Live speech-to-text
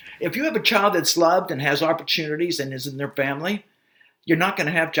If you have a child that's loved and has opportunities and is in their family, you're not going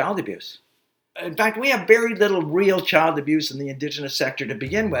to have child abuse. In fact, we have very little real child abuse in the Indigenous sector to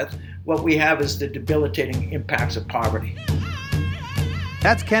begin with. What we have is the debilitating impacts of poverty.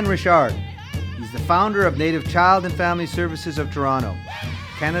 That's Ken Richard. He's the founder of Native Child and Family Services of Toronto,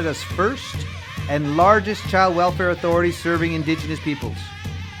 Canada's first and largest child welfare authority serving Indigenous peoples.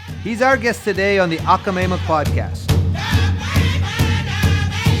 He's our guest today on the Akamaimak podcast.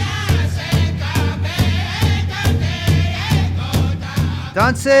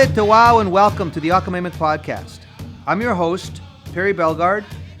 Danse Tawau and welcome to the Akamaimak podcast. I'm your host, Perry Bellegarde,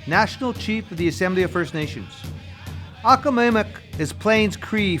 National Chief of the Assembly of First Nations. Akamaimak is Plains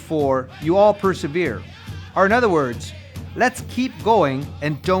Cree for you all persevere, or in other words, let's keep going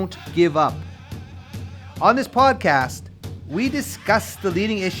and don't give up. On this podcast, we discuss the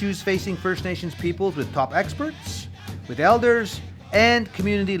leading issues facing First Nations peoples with top experts, with elders, and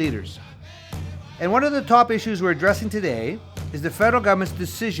community leaders. And one of the top issues we're addressing today is the federal government's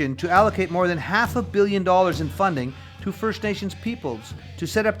decision to allocate more than $500 million in funding to First Nations peoples to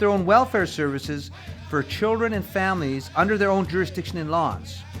set up their own welfare services for children and families under their own jurisdiction and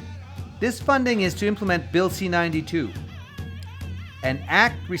laws. This funding is to implement Bill C-92, an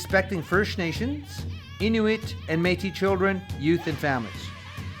act respecting First Nations, Inuit, and Métis children, youth, and families.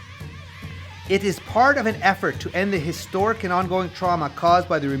 It is part of an effort to end the historic and ongoing trauma caused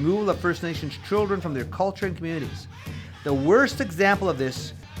by the removal of First Nations children from their culture and communities. The worst example of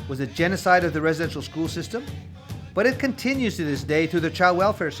this was the genocide of the residential school system, but it continues to this day through the child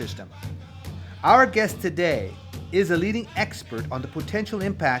welfare system. Our guest today is a leading expert on the potential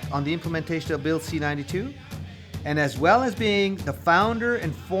impact on the implementation of Bill C-92, and as well as being the founder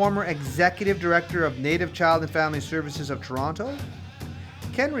and former executive director of Native Child and Family Services of Toronto,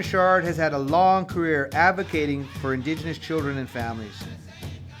 Ken Richard has had a long career advocating for Indigenous children and families.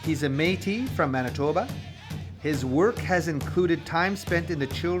 He's a Métis from Manitoba. His work has included time spent in the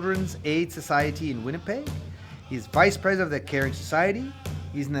Children's Aid Society in Winnipeg. He's vice president of the Caring Society.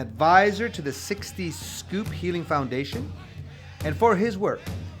 He's an advisor to the 60s Scoop Healing Foundation. And for his work,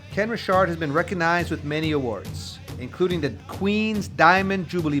 Ken Richard has been recognized with many awards, including the Queen's Diamond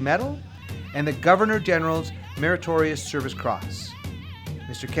Jubilee Medal and the Governor General's Meritorious Service Cross.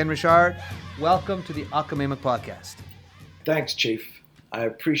 Mr. Ken Richard, welcome to the Akamaimak podcast. Thanks, Chief. I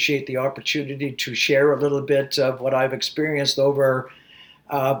appreciate the opportunity to share a little bit of what I've experienced over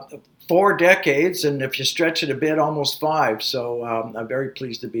 4 decades, and if you stretch it a bit, almost 5. So I'm very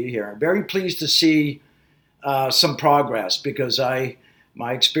pleased to be here. I'm very pleased to see some progress because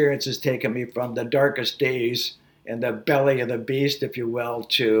my experience has taken me from the darkest days in the belly of the beast, if you will,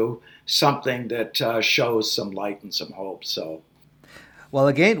 to something that shows some light and some hope. So, well,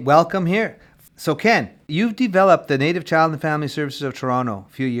 again, welcome here. So, Ken, you've developed the Native Child and Family Services of Toronto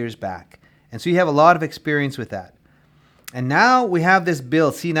a few years back, and so you have a lot of experience with that. And now we have this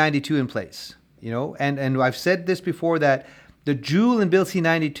Bill C-92 in place, and I've said this before that the jewel in Bill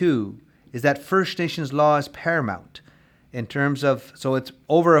C-92 is that First Nations law is paramount in terms of, so it's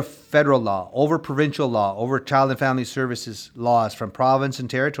over a federal law, over provincial law, over child and family services laws from province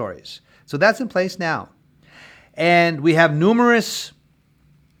and territories. So that's in place now. And we have numerous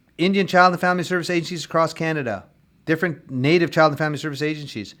Indian Child and Family Service agencies across Canada, different Native Child and Family Service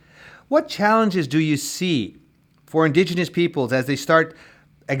agencies. What challenges do you see for Indigenous peoples as they start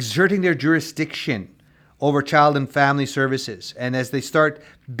exerting their jurisdiction over child and family services and as they start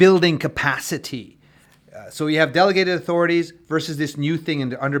building capacity? So you have delegated authorities versus this new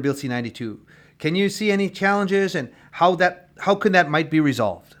thing under Bill C-92. Can you see any challenges and how could that might be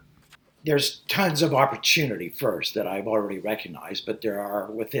resolved? There's tons of opportunity first that I've already recognized, but there are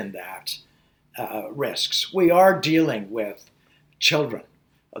within that risks. We are dealing with children,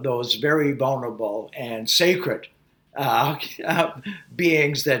 those very vulnerable and sacred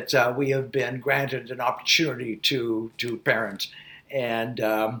beings that we have been granted an opportunity to parent. And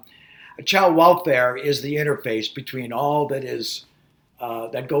child welfare is the interface between all that is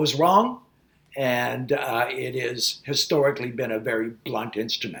that goes wrong, and it has historically been a very blunt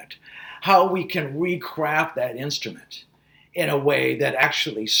instrument. How we can recraft that instrument in a way that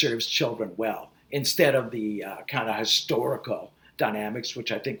actually serves children well, instead of the kind of historical dynamics,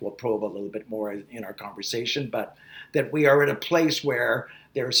 which I think we'll probe a little bit more in our conversation, but that we are at a place where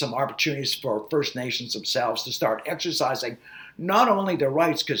there are some opportunities for First Nations themselves to start exercising not only their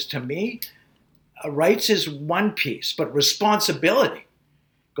rights, because to me, rights is one piece, but responsibility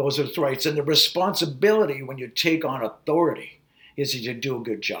goes with rights. And the responsibility when you take on authority is to do a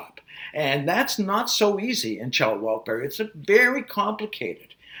good job. And that's not so easy in child welfare. It's very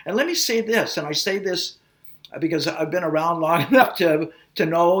complicated. And let me say this, and I say this because I've been around long enough to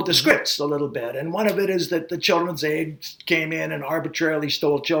know the scripts a little bit. And one of it is that the Children's Aid came in and arbitrarily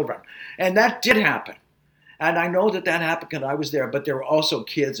stole children. And that did happen. And I know that happened because I was there, but there were also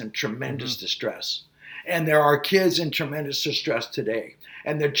kids in tremendous distress. And there are kids in tremendous distress today.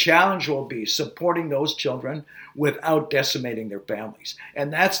 And the challenge will be supporting those children without decimating their families.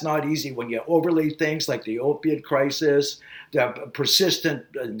 And that's not easy when you overlay things like the opiate crisis, the persistent,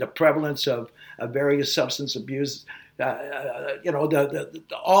 the prevalence of various substance abuse, all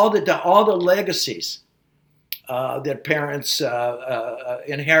the legacies that parents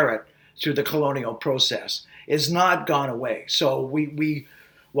inherit through the colonial process is not gone away. So we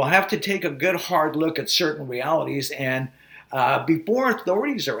will have to take a good hard look at certain realities and before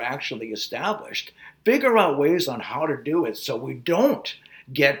authorities are actually established, figure out ways on how to do it so we don't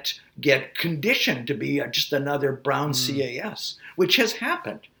get conditioned to be just another brown CAS, which has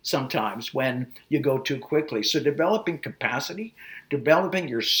happened sometimes when you go too quickly. So developing capacity, developing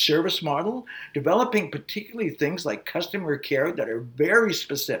your service model, developing particularly things like customer care that are very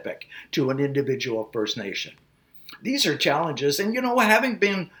specific to an individual First Nation. These are challenges. And having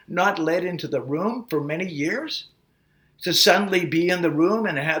been not led into the room for many years, to suddenly be in the room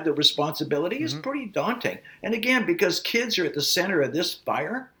and have the responsibility is pretty daunting. And again, because kids are at the center of this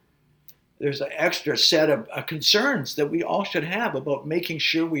fire, there's an extra set of concerns that we all should have about making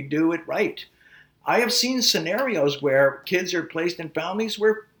sure we do it right. I have seen scenarios where kids are placed in families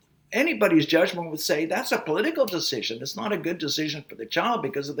where anybody's judgment would say that's a political decision. It's not a good decision for the child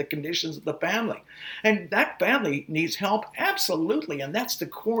because of the conditions of the family. And that family needs help, absolutely. And that's the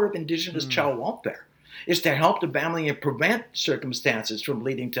core of Indigenous child welfare, is to help the family and prevent circumstances from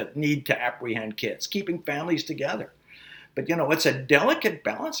leading to need to apprehend kids, keeping families together. But, it's a delicate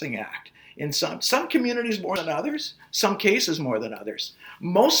balancing act. In some communities more than others, some cases more than others.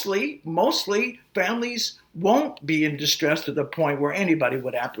 Mostly families won't be in distress to the point where anybody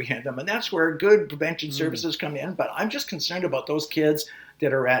would apprehend them. And that's where good prevention services come in. But I'm just concerned about those kids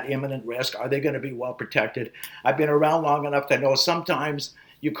that are at imminent risk. Are they going to be well protected? I've been around long enough to know sometimes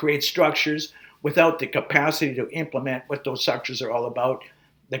you create structures without the capacity to implement what those structures are all about.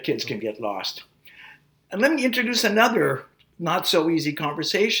 The kids can get lost. And let me introduce another not so easy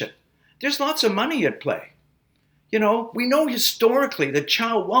conversation. There's lots of money at play. We know historically that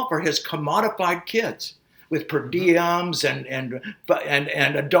child welfare has commodified kids with per diems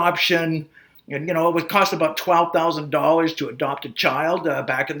and adoption. And, it would cost about $12,000 to adopt a child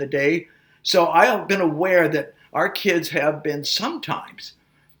back in the day. So I have been aware that our kids have been sometimes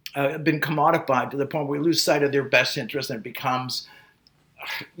been commodified to the point where we lose sight of their best interest and it becomes,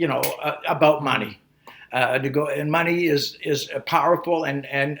 about money. And money is powerful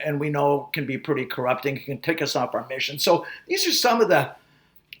and we know can be pretty corrupting. It can take us off our mission. So these are some of the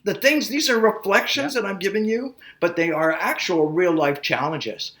things. These are reflections that I'm giving you, but they are actual real life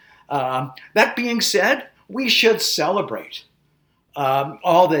challenges. That being said, we should celebrate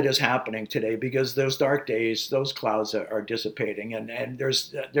all that is happening today because those dark days, those clouds are dissipating, and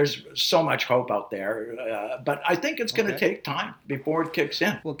there's so much hope out there. But I think it's going to take time before it kicks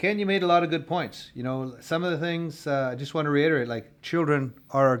in. Well, Ken, you made a lot of good points. Some of the things I just want to reiterate, like children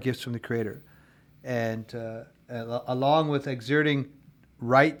are our gifts from the Creator, and along with exerting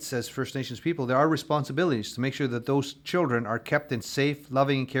rights as First Nations people, there are responsibilities to make sure that those children are kept in safe,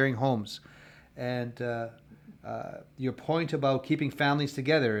 loving, and caring homes. And your point about keeping families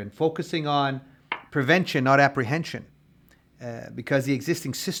together and focusing on prevention, not apprehension, because the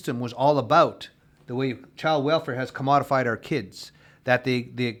existing system was all about the way child welfare has commodified our kids, that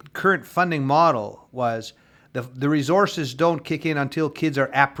the current funding model was the resources don't kick in until kids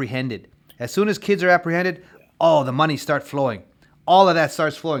are apprehended. As soon as kids are apprehended, the money starts flowing. All of that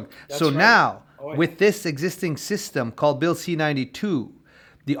starts flowing. That's right. Now, with this existing system called Bill C-92,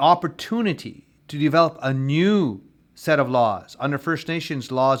 the opportunity to develop a new set of laws under First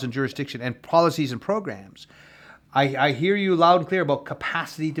Nations laws and jurisdiction and policies and programs. I hear you loud and clear about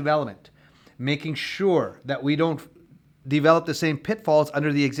capacity development, making sure that we don't develop the same pitfalls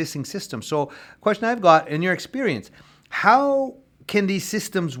under the existing system. So, question I've got, in your experience, how can these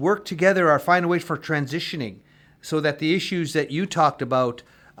systems work together or find a way for transitioning so that the issues that you talked about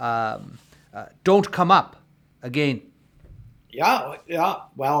don't come up again? Yeah.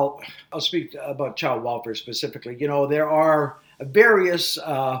 Well, I'll speak about child welfare specifically. There are various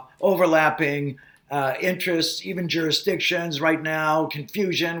overlapping interests, even jurisdictions right now,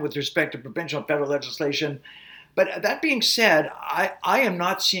 confusion with respect to provincial and federal legislation. But that being said, I am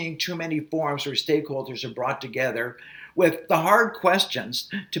not seeing too many forums where stakeholders are brought together with the hard questions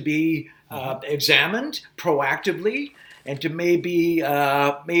to be examined proactively and to maybe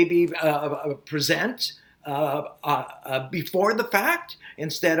present before the fact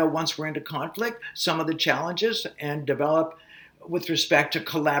instead of once we're into conflict, some of the challenges, and develop with respect to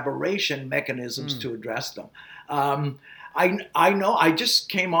collaboration mechanisms to address them. I know I just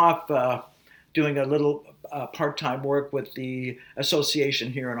came off doing a little part-time work with the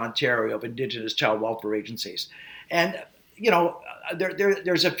association here in Ontario of Indigenous Child Welfare Agencies, and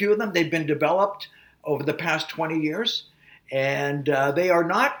there's a few of them. They've been developed over the past 20 years, and they are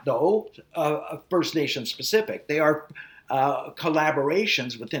not, though, First Nation specific. They are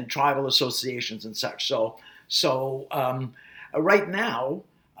collaborations within tribal associations and such. So right now,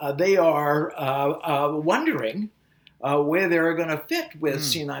 they are wondering where they're going to fit with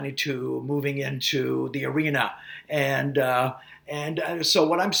C92 moving into the arena. And so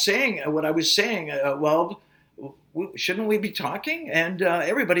what I was saying, shouldn't we be talking? And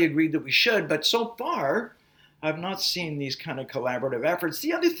everybody agreed that we should. But so far, I've not seen these kind of collaborative efforts.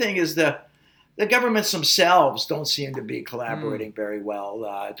 The other thing is the governments themselves don't seem to be collaborating very well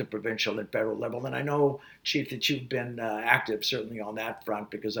at the provincial and federal level. And I know, Chief, that you've been active certainly on that front,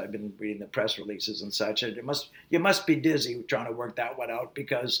 because I've been reading the press releases and such. And you must be dizzy trying to work that one out,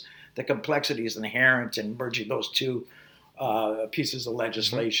 because the complexity is inherent in merging those two pieces of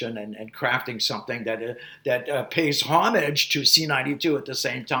legislation and crafting something that pays homage to C92 at the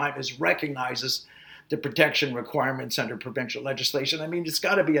same time as recognizes the protection requirements under provincial legislation. I mean, it's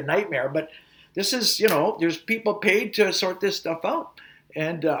got to be a nightmare, but this is, there's people paid to sort this stuff out.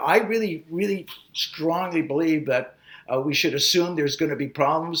 And I really, really strongly believe that we should assume there's going to be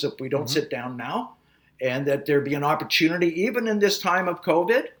problems if we don't sit down now, and that there be an opportunity, even in this time of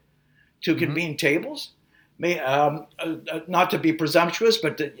COVID, to convene tables. Not to be presumptuous,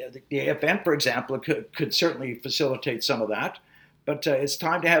 but the AFN, for example, could certainly facilitate some of that. But it's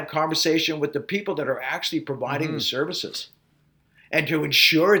time to have conversation with the people that are actually providing the services, and to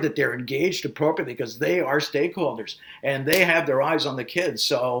ensure that they're engaged appropriately, because they are stakeholders and they have their eyes on the kids.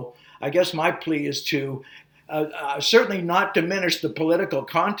 So I guess my plea is to certainly not diminish the political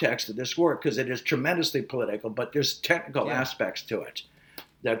context of this work, because it is tremendously political, but there's technical aspects to it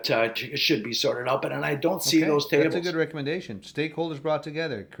that should be sorted out. And I don't see those tables. That's a good recommendation. Stakeholders brought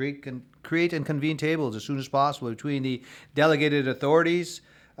together, create and convene tables as soon as possible between the delegated authorities,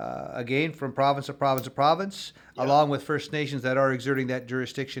 again, from province to province to province, along with First Nations that are exerting that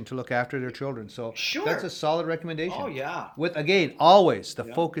jurisdiction to look after their children. So that's a solid recommendation. Oh, yeah. With, again, always the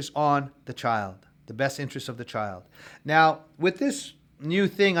focus on the child, the best interests of the child. Now, with this new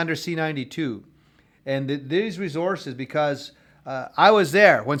thing under C92 and these resources, because I was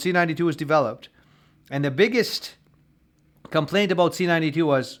there when C92 was developed, and the biggest complaint about C92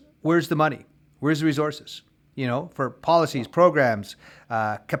 was, where's the money? Where's the resources? For policies, programs,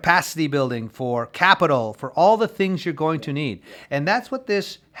 capacity building, for capital, for all the things you're going to need. And that's what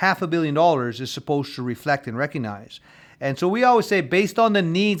this $500 million is supposed to reflect and recognize. And so we always say, based on the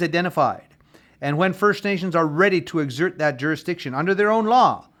needs identified, and when First Nations are ready to exert that jurisdiction under their own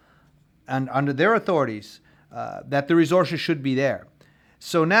law and under their authorities, that the resources should be there.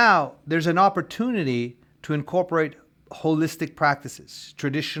 So now there's an opportunity to incorporate holistic practices,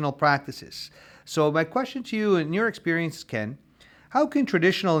 traditional practices. So my question to you, in your experience, Ken, how can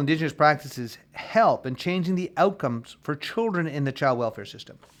traditional Indigenous practices help in changing the outcomes for children in the child welfare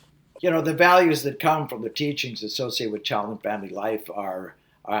system? The values that come from the teachings associated with child and family life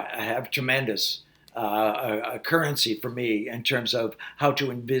have tremendous currency for me in terms of how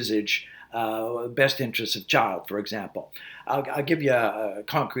to envisage best interests of child, for example. I'll give you a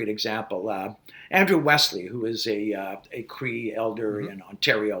concrete example. Andrew Wesley, who is a Cree elder in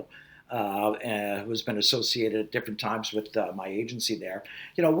Ontario, who has been associated at different times with my agency there.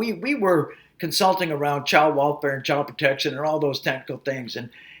 We were consulting around child welfare and child protection and all those technical things.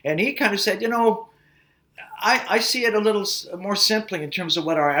 And he kind of said, I see it a little more simply in terms of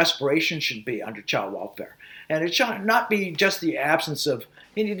what our aspirations should be under child welfare. And it should not be just the absence of,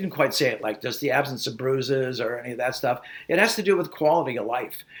 and he didn't quite say it like this, the absence of bruises or any of that stuff. It has to do with quality of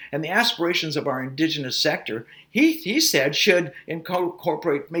life. And the aspirations of our Indigenous sector, he said, should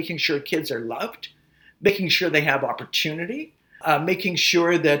incorporate making sure kids are loved, making sure they have opportunity, making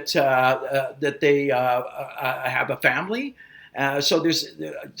sure that they have a family. So there's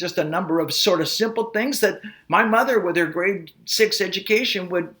just a number of sort of simple things that my mother, with her grade 6 education,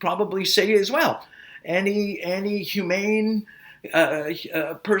 would probably say as well. Any humane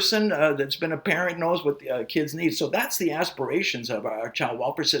person that's been a parent knows what kids need. So that's the aspirations of our child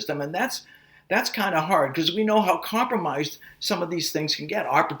welfare system, and that's kind of hard, because we know how compromised some of these things can get.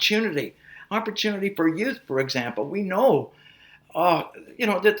 Opportunity for youth, for example. We know uh,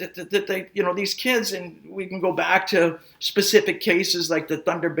 that they, these kids, and we can go back to specific cases like the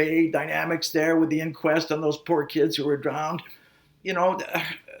Thunder Bay dynamics there with the inquest on those poor kids who were drowned. You know,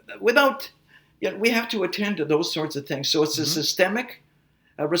 without, we have to attend to those sorts of things. So it's a systemic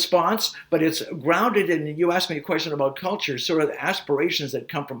response, but it's grounded in, you asked me a question about culture, sort of aspirations that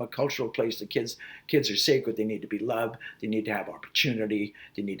come from a cultural place. The kids are sacred. They need to be loved. They need to have opportunity.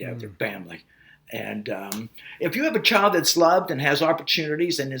 They need to have their family. And if you have a child that's loved and has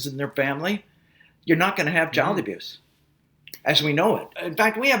opportunities and is in their family, you're not going to have child abuse as we know it. In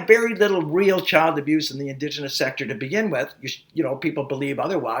fact, we have very little real child abuse in the Indigenous sector to begin with. People believe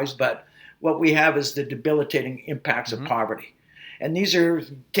otherwise, but what we have is the debilitating impacts of poverty. And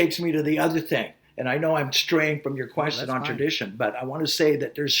takes me to the other thing. And I know I'm straying from your question on tradition, but I want to say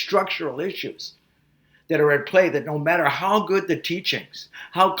that there's structural issues that are at play that no matter how good the teachings,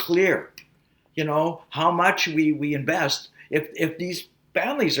 how clear, how much we invest, if these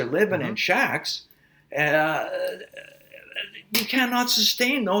families are living in shacks, you cannot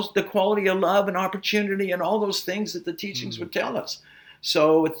sustain the quality of love and opportunity and all those things that the teachings would tell us.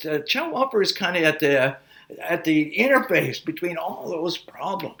 So child welfare is kind of at the interface between all those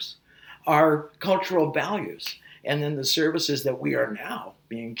problems, our cultural values, and then the services that we are now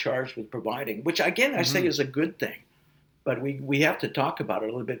being charged with providing, which again I say is a good thing. But we have to talk about it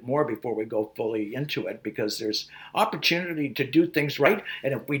a little bit more before we go fully into it, because there's opportunity to do things right.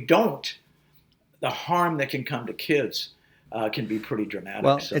 And if we don't, the harm that can come to kids can be pretty dramatic.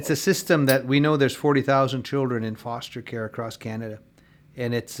 Well, it's a system that we know there's 40,000 children in foster care across Canada,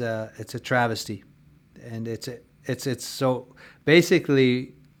 and it's a travesty. And it's so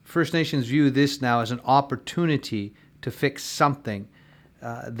basically First Nations view this now as an opportunity to fix something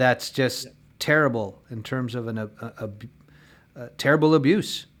that's just terrible in terms of a terrible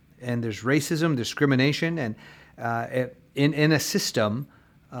abuse. And there's racism, discrimination, and in a system.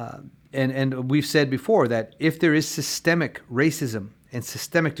 And we've said before that if there is systemic racism and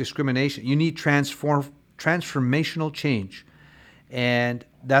systemic discrimination, you need transformational change. And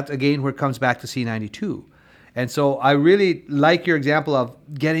that's, again, where it comes back to C92. And so I really like your example of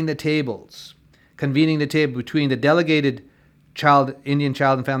getting the tables, convening the table between the delegated Indian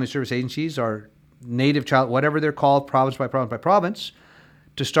Child and Family Service Agencies, or Native Child, whatever they're called, province by province by province,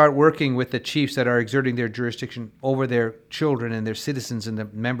 to start working with the chiefs that are exerting their jurisdiction over their children and their citizens and the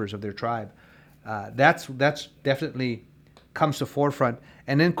members of their tribe. That's definitely comes to forefront.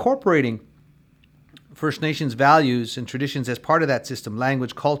 And incorporating First Nations values and traditions as part of that system,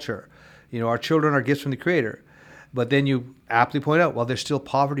 language, culture. Our children are gifts from the Creator. But then you aptly point out, well, there's still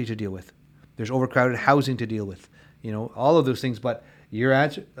poverty to deal with. There's overcrowded housing to deal with. All of those things. But your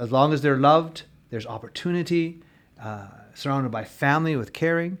answer, as long as they're loved, there's opportunity, surrounded by family with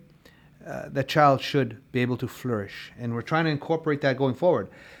caring, that child should be able to flourish. And we're trying to incorporate that going forward.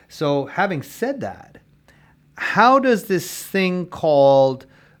 So having said that, how does this thing called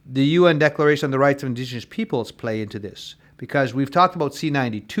the UN Declaration on the Rights of Indigenous Peoples play into this? Because we've talked about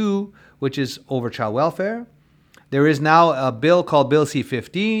C92, which is over child welfare. There is now a bill called Bill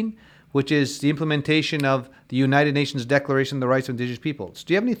C-15, which is the implementation of the United Nations Declaration on the Rights of Indigenous Peoples.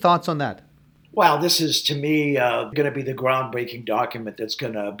 Do you have any thoughts on that? Well, this is, to me, going to be the groundbreaking document that's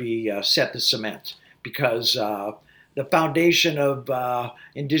going to be set to cement, because the foundation of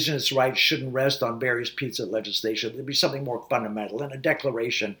Indigenous rights shouldn't rest on various pieces of legislation. There'd be something more fundamental, and a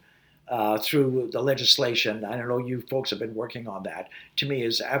declaration through the legislation. I don't know, you folks have been working on that. To me,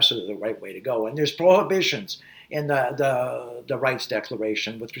 is absolutely the right way to go. And there's prohibitions in the rights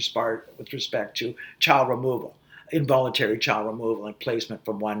declaration with respect to child removal, involuntary child removal and placement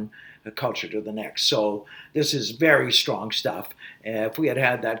from one culture to the next. So this is very strong stuff. If we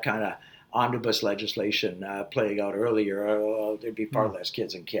had that kind of omnibus legislation playing out earlier, there'd be far less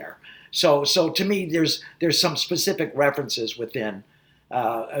kids in care. So to me, there's some specific references within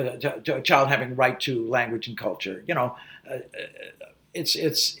to a child having right to language and culture.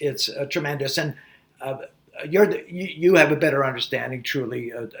 It's tremendous, and you have a better understanding,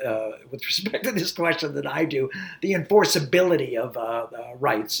 truly, with respect to this question than I do. The enforceability of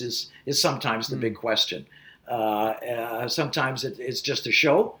rights is sometimes the big question. Sometimes it's just a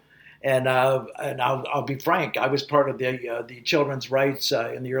show. And I'll be frank. I was part of the children's rights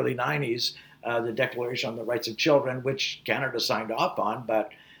in the early '90s, the Declaration on the Rights of Children, which Canada signed off on. But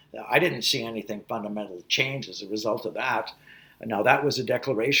I didn't see anything fundamental change as a result of that. Now that was a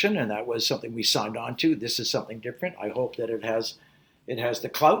declaration, and that was something we signed on to. This is something different. I hope that it has the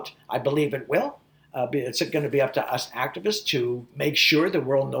clout. I believe it will. It's going to be up to us activists to make sure the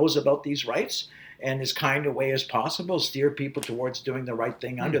world knows about these rights. and as kind a way as possible, steer people towards doing the right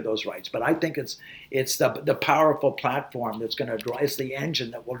thing under those rights. But I think it's the powerful platform that's going to drive, it's the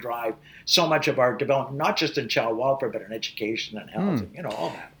engine that will drive so much of our development, not just in child welfare, but in education and health, and, all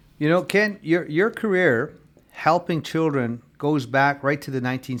that. Ken, your career helping children goes back right to the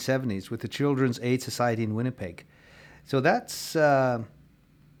 1970s with the Children's Aid Society in Winnipeg. So that's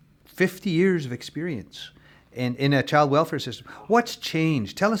 50 years of experience in a child welfare system. What's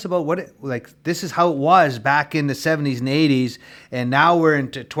changed? Tell us about this is how it was back in the 70s and 80s, and now we're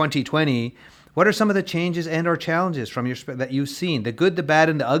into 2020. What are some of the changes and or challenges that you've seen, the good, the bad,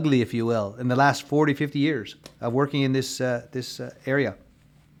 and the ugly, if you will, in the last 40, 50 years of working in this area?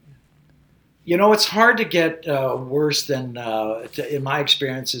 It's hard to get worse than, in my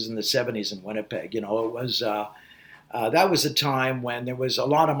experiences in the 70s in Winnipeg. It was that was a time when there was a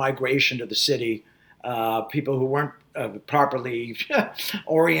lot of migration to the city, people who weren't properly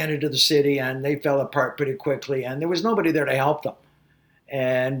oriented to the city, and they fell apart pretty quickly, and there was nobody there to help them.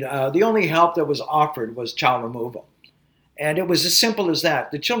 And the only help that was offered was child removal. And it was as simple as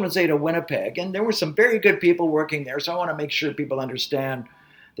that. The Children's Aid of Winnipeg, and there were some very good people working there, so I want to make sure people understand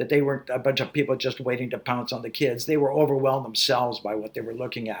that they weren't a bunch of people just waiting to pounce on the kids. They were overwhelmed themselves by what they were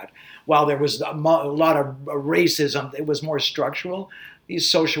looking at. While there was a lot of racism, it was more structural. These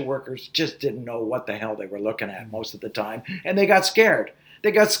social workers just didn't know what the hell they were looking at most of the time, and they got scared.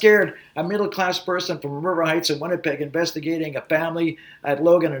 They got scared. A middle-class person from River Heights in Winnipeg investigating a family at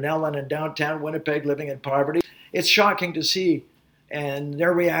Logan and Ellen in downtown Winnipeg living in poverty. It's shocking to see. And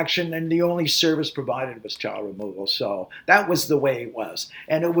their reaction, and the only service provided was child removal. So that was the way it was.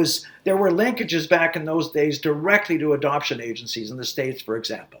 And there were linkages back in those days directly to adoption agencies in the States, for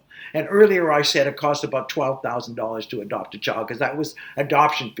example. And earlier I said it cost about $12,000 to adopt a child, because that was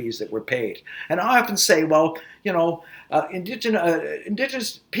adoption fees that were paid. And I often say, well,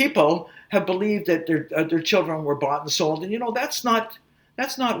 Indigenous people have believed that their children were bought and sold. And that's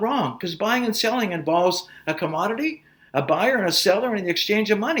not wrong, because buying and selling involves a commodity, a buyer and a seller, and the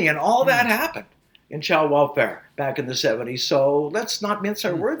exchange of money. And all that happened in child welfare back in the 70s. So let's not mince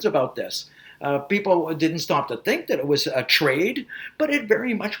our words about this. People didn't stop to think that it was a trade, but it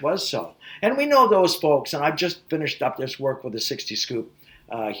very much was so. And we know those folks, and I've just finished up this work with the 60 Scoop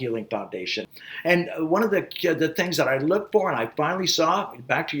Healing Foundation. And one of the things that I looked for, and I finally saw,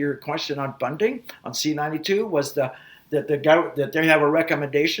 back to your question on funding on C92, was that they have a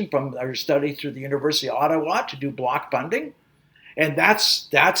recommendation from our study through the University of Ottawa to do block funding. And that's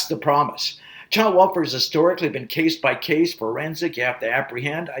the promise. Child welfare has historically been case by case, forensic. You have to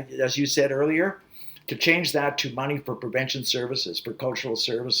apprehend, as you said earlier, to change that to money for prevention services, for cultural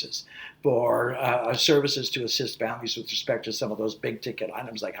services, for services to assist families with respect to some of those big ticket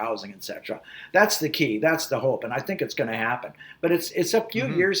items like housing, etc. That's the key. That's the hope. And I think it's going to happen. But it's a few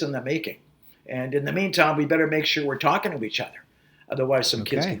years in the making. And in the meantime, we better make sure we're talking to each other. Otherwise, some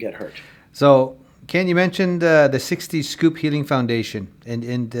kids can get hurt. So, Ken, you mentioned the 60 Scoop Healing Foundation,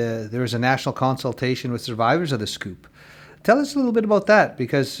 and there was a national consultation with survivors of the Scoop. Tell us a little bit about that,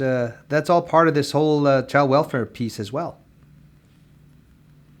 because that's all part of this whole child welfare piece as well.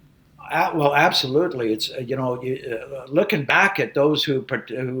 Well, absolutely. It's looking back at those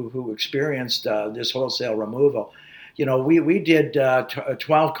who experienced this wholesale removal. We did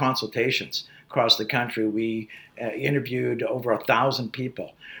 12 consultations across the country. We interviewed over 1,000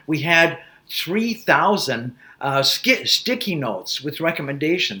 people. We had 3,000 sticky notes with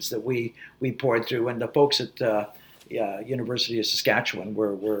recommendations that we poured through, and the folks at University of Saskatchewan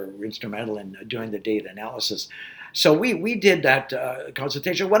were instrumental in doing the data analysis. So we did that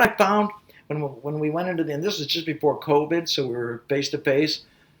consultation. What I found when we went into and this was just before COVID, so we were face to face,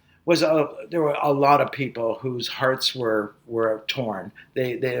 was there were a lot of people whose hearts were torn.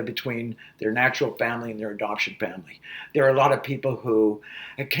 They between their natural family and their adoption family. There are a lot of people who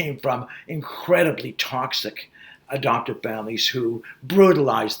came from incredibly toxic adoptive families who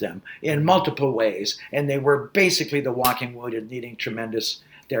brutalized them in multiple ways, and they were basically the walking wounded, needing tremendous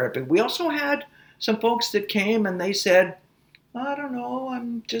therapy. We also had some folks that came and they said, I don't know,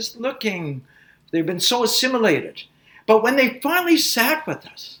 I'm just looking. They've been so assimilated. But when they finally sat with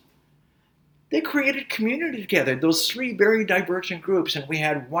us, they created community together, those three very divergent groups, and we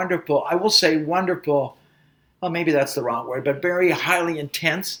had wonderful, I will say wonderful, well, maybe that's the wrong word, but very highly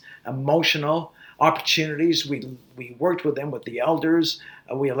intense, emotional opportunities. We worked with them, with the elders.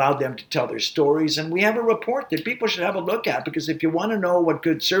 We allowed them to tell their stories, and we have a report that people should have a look at, because if you want to know what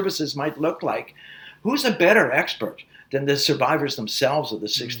good services might look like, who's a better expert than the survivors themselves of the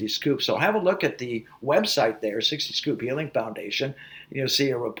 60 Scoop? So have a look at the website there, 60 Scoop Healing Foundation, see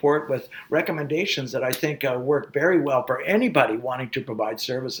a report with recommendations that I think work very well for anybody wanting to provide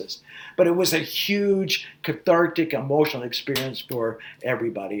services. But it was a huge cathartic, emotional experience for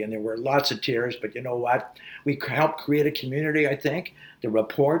everybody, and there were lots of tears. But you know what? We helped create a community, I think. The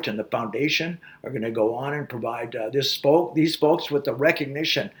report and the foundation are going to go on and provide these folks with the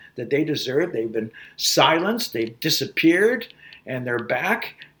recognition that they deserve. They've been silenced, they've disappeared, and they're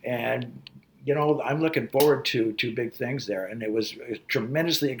back. And I'm looking forward to big things there. And it was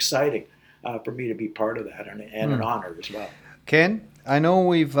tremendously exciting for me to be part of that, and an honor as well. Ken, I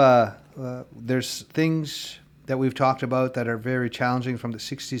know there's things that we've talked about that are very challenging, from the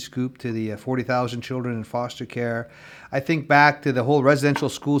 60 Scoop to the 40,000 children in foster care. I think back to the whole residential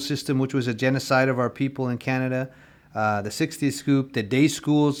school system, which was a genocide of our people in Canada, the 60 Scoop, the day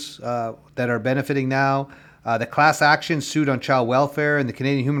schools that are benefiting now, the class action suit on child welfare, and the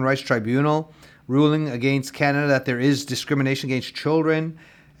Canadian Human Rights Tribunal ruling against Canada that there is discrimination against children.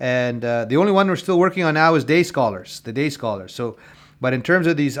 And the only one we're still working on now is the day scholars. So, but in terms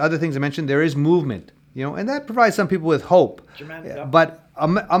of these other things I mentioned, there is movement. And that provides some people with hope. But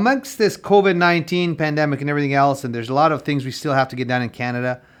amongst this COVID-19 pandemic and everything else, and there's a lot of things we still have to get done in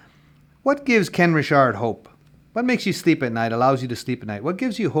Canada, what gives Ken Richard hope? What makes you sleep at night, allows you to sleep at night? What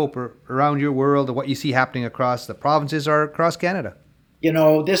gives you hope around your world and what you see happening across the provinces or across Canada?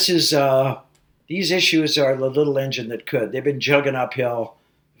 This is these issues are the little engine that could. They've been jugging uphill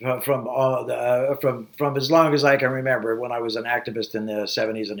from as long as I can remember, when I was an activist in the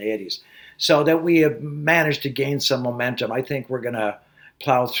 70s and 80s. So that we have managed to gain some momentum. I think we're going to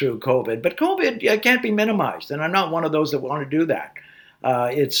plow through COVID. But COVID can't be minimized, and I'm not one of those that want to do that.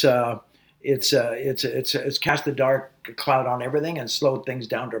 It's cast a dark cloud on everything and slowed things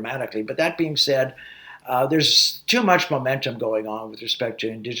down dramatically. But that being said, there's too much momentum going on with respect to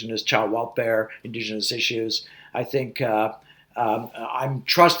Indigenous child welfare, Indigenous issues. I think I'm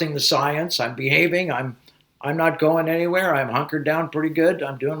trusting the science. I'm behaving. I'm not going anywhere. I'm hunkered down pretty good.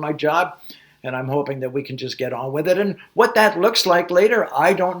 I'm doing my job, and I'm hoping that we can just get on with it. And what that looks like later,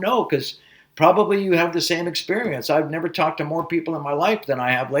 I don't know, because probably you have the same experience. I've never talked to more people in my life than I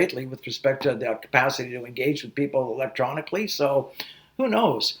have lately with respect to the capacity to engage with people electronically. So who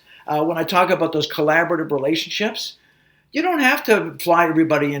knows? When I talk about those collaborative relationships, you don't have to fly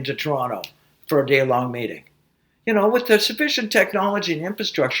everybody into Toronto for a day-long meeting. With the sufficient technology and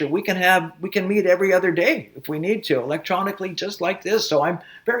infrastructure, we can meet every other day if we need to, electronically, just like this. So I'm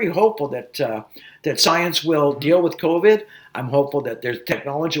very hopeful that science will deal with COVID. I'm hopeful that there's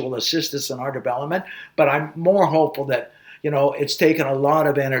technology will assist us in our development, but I'm more hopeful that it's taken a lot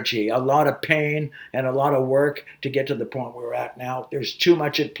of energy, a lot of pain, and a lot of work to get to the point where we're at now. There's too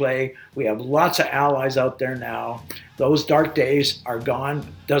much at play. We have lots of allies out there now. Those dark days are gone.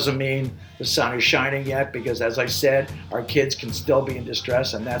 Doesn't mean the sun is shining yet, because, as I said, our kids can still be in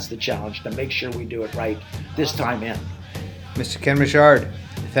distress, and that's the challenge, to make sure we do it right this time in. Mr. Ken Richard,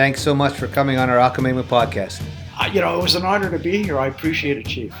 thanks so much for coming on our Akamema podcast. It was an honor to be here. I appreciate it,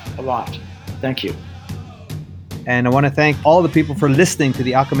 Chief, a lot. Thank you. And I want to thank all the people for listening to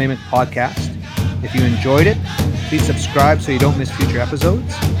the Akamema podcast. If you enjoyed it, please subscribe so you don't miss future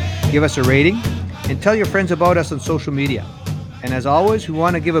episodes. Give us a rating and tell your friends about us on social media. And as always, we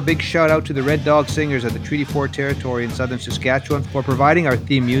want to give a big shout out to the Red Dog Singers of the Treaty 4 Territory in southern Saskatchewan for providing our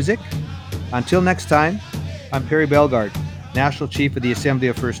theme music. Until next time, I'm Perry Bellegarde, National Chief of the Assembly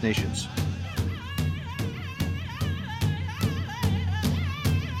of First Nations.